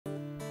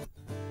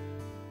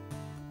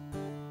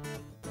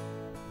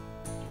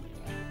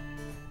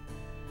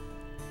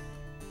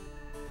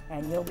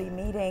And you'll be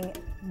meeting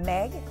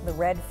Meg, the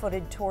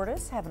red-footed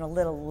tortoise, having a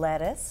little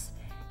lettuce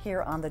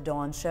here on The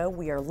Dawn Show.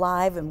 We are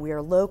live and we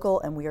are local,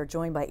 and we are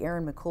joined by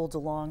Erin McCool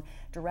DeLong,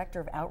 Director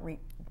of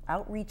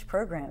Outreach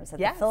Programs at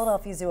the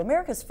Philadelphia Zoo,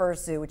 America's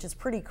first zoo, which is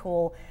pretty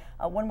cool.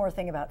 One more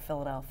thing about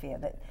Philadelphia,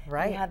 that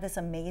we have this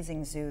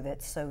amazing zoo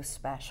that's so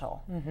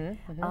special.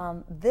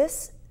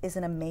 This is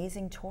an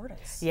amazing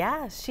tortoise.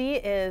 Yeah,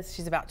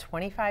 she's about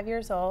 25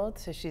 years old,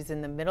 so she's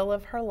in the middle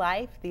of her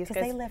life. These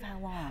guys, they live how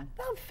long?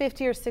 About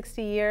 50 or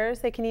 60 years.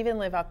 They can even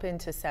live up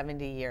into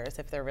 70 years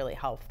if they're really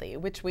healthy,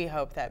 which we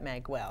hope that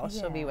Meg will.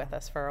 She'll be with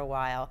us for a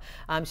while.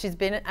 She's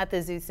been at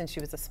the zoo since she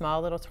was a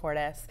small little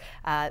tortoise.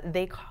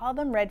 They call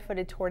them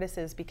red-footed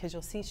tortoises because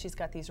you'll see she's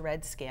got these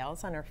red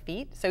scales on her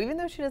feet. So even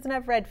though she doesn't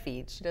have red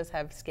feet, she does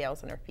have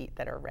scales on her feet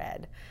that are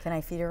red. Can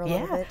I feed her a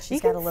little bit?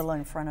 She's got a little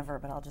in front of her,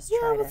 but I'll just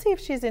try we'll see if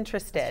she's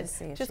interested.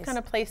 Just kind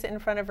of place it in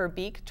front of her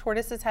beak.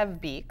 Tortoises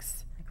have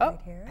beaks. Right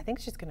here. I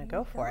think she's going to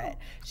go for it.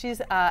 She's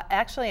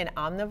actually an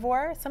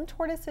omnivore. Some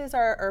tortoises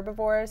are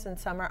herbivores and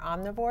some are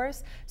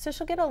omnivores. So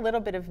she'll get a little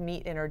bit of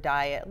meat in her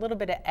diet, a little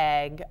bit of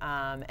egg.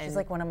 And she's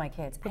like one of my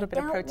kids. A little bit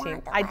of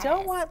protein. I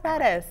don't want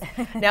lettuce.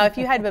 Now, if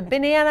you had a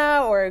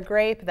banana or a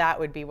grape, that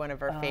would be one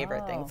of her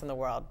favorite things in the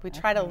world. We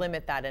try to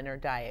limit that in her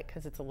diet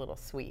because it's a little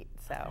sweet.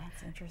 So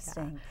that's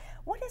interesting. Yeah.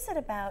 What is it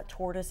about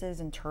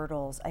tortoises and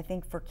turtles? I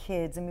think for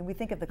kids, I mean, we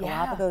think of the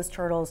Galapagos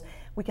turtles.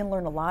 We can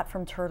learn a lot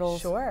from turtles.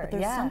 Sure, but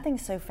there's something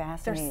so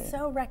fascinating. They're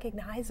so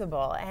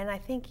recognizable, and I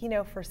think, you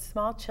know, for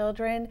small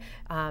children,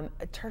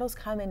 turtles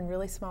come in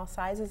really small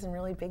sizes and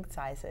really big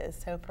sizes.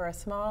 So for a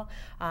small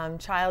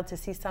child to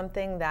see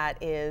something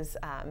that is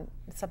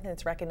something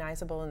that's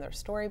recognizable in their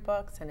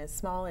storybooks and is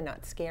small and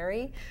not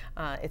scary,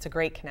 it's a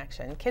great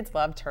connection. Kids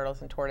love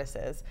turtles and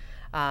tortoises.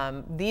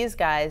 These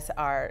guys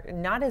are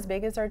not as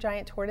big as our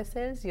giant tortoises.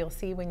 You'll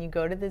see when you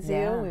go to the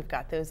zoo, we've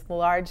got those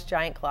large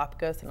giant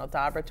Galapagos and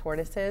Aldabra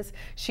tortoises.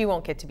 She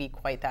won't get to be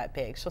quite that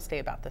big. She'll stay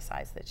about the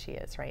size that she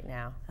is right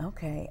now.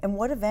 Okay, and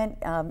what event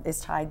is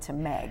tied to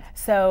Meg?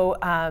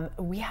 So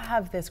we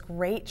have this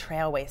great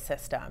trailway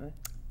system.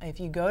 If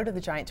you go to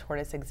the giant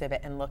tortoise exhibit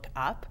and look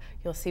up,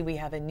 you'll see we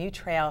have a new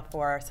trail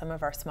for some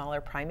of our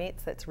smaller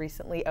primates that's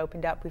recently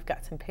opened up. We've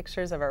got some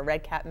pictures of our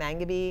red-capped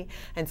mangabey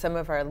and some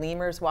of our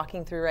lemurs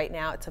walking through right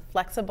now. It's a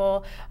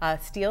flexible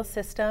steel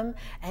system,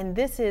 and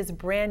this is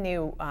brand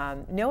new.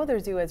 No other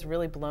zoo has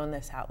really blown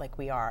this out like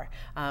we are.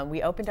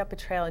 We opened up a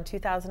trail in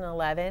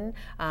 2011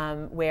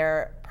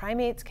 where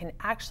primates can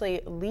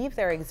actually leave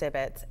their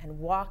exhibits and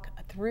walk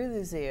through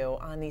the zoo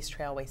on these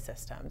trailway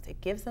systems. It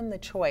gives them the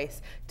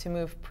choice to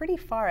move pretty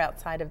far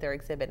outside of their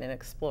exhibit and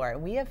explore.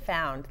 And we have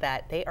found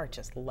that they are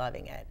just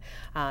loving it.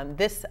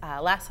 This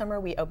last summer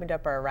we opened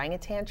up our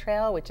orangutan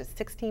trail, which is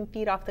 16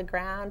 feet off the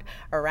ground.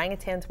 Our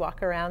orangutans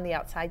walk around the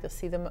outside. You'll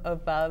see them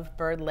above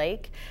Bird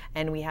Lake.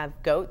 And we have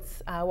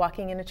goats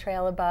walking in a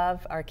trail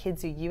above our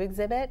Kids U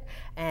exhibit.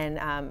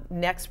 And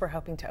next we're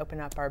hoping to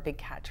open up our big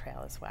cat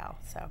trail as well.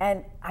 So.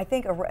 And I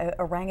think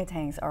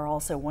orangutans are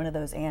also one of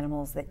those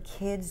animals that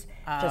kids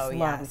just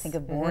love. We think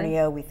of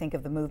Borneo, we think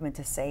of the movement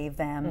to save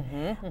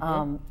them.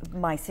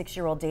 My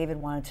 6-year-old David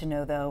wanted to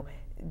know, though,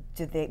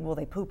 will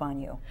they poop on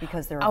you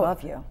because they're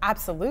above you?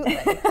 Absolutely.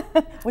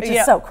 Which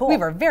is so cool. We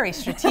were very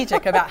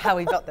strategic about how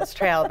we built this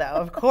trail, though.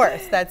 Of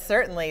course, that's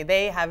certainly,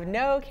 they have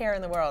no care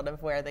in the world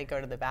of where they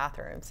go to the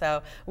bathroom.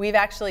 So we've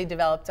actually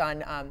developed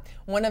on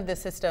one of the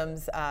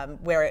systems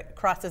where it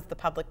crosses the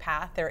public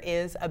path, there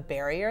is a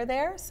barrier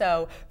there.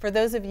 So for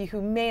those of you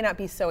who may not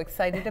be so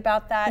excited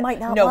about that, might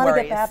not no want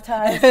worries. to get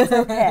baptized. It's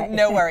okay.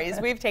 No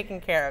worries. We've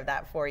taken care of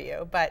that for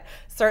you. But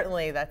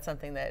certainly that's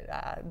something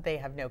that they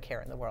have no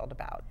care in the world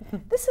about.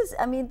 This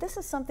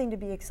is something to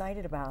be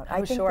excited about.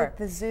 I think that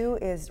the zoo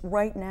is,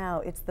 right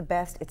now, it's the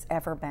best it's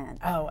ever been.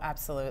 Oh,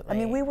 absolutely. I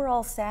mean, we were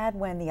all sad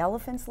when the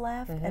elephants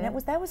left, and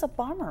that was a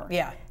bummer.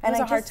 Yeah, it was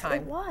a hard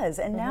time. It was,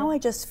 and now I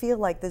just feel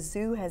like the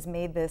zoo has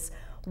made this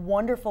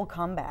wonderful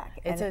comeback.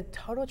 It's a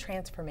total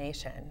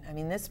transformation. I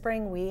mean, this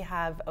spring we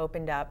have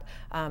opened up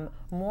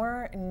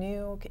more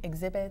new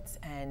exhibits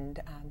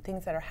and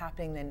things that are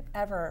happening than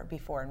ever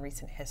before in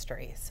recent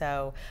history.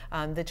 So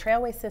the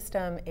trailway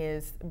system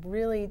is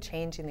really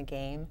changing the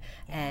game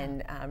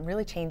and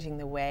really changing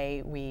the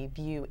way we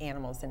view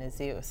animals in a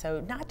zoo.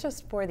 So not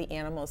just for the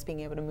animals being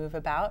able to move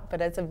about,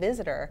 but as a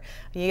visitor,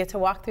 you get to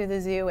walk through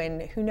the zoo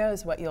and who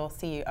knows what you'll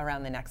see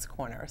around the next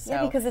corner. So,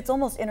 yeah, because it's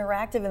almost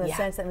interactive in the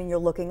sense that, I mean, you're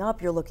looking up,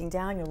 you're looking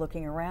down, you're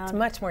looking around. It's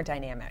much more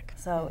dynamic.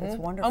 So it's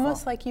wonderful.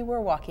 Almost like you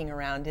were walking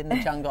around in the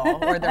jungle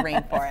or the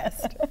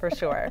rainforest, for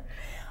sure.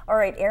 All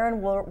right,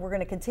 Erin, we're going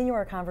to continue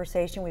our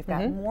conversation. We've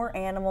got more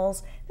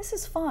animals. This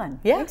is fun.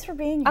 Yeah. Thanks for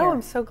being here. Oh,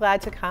 I'm so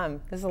glad to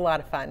come. This is a lot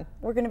of fun.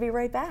 We're going to be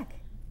right back.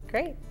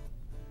 Great.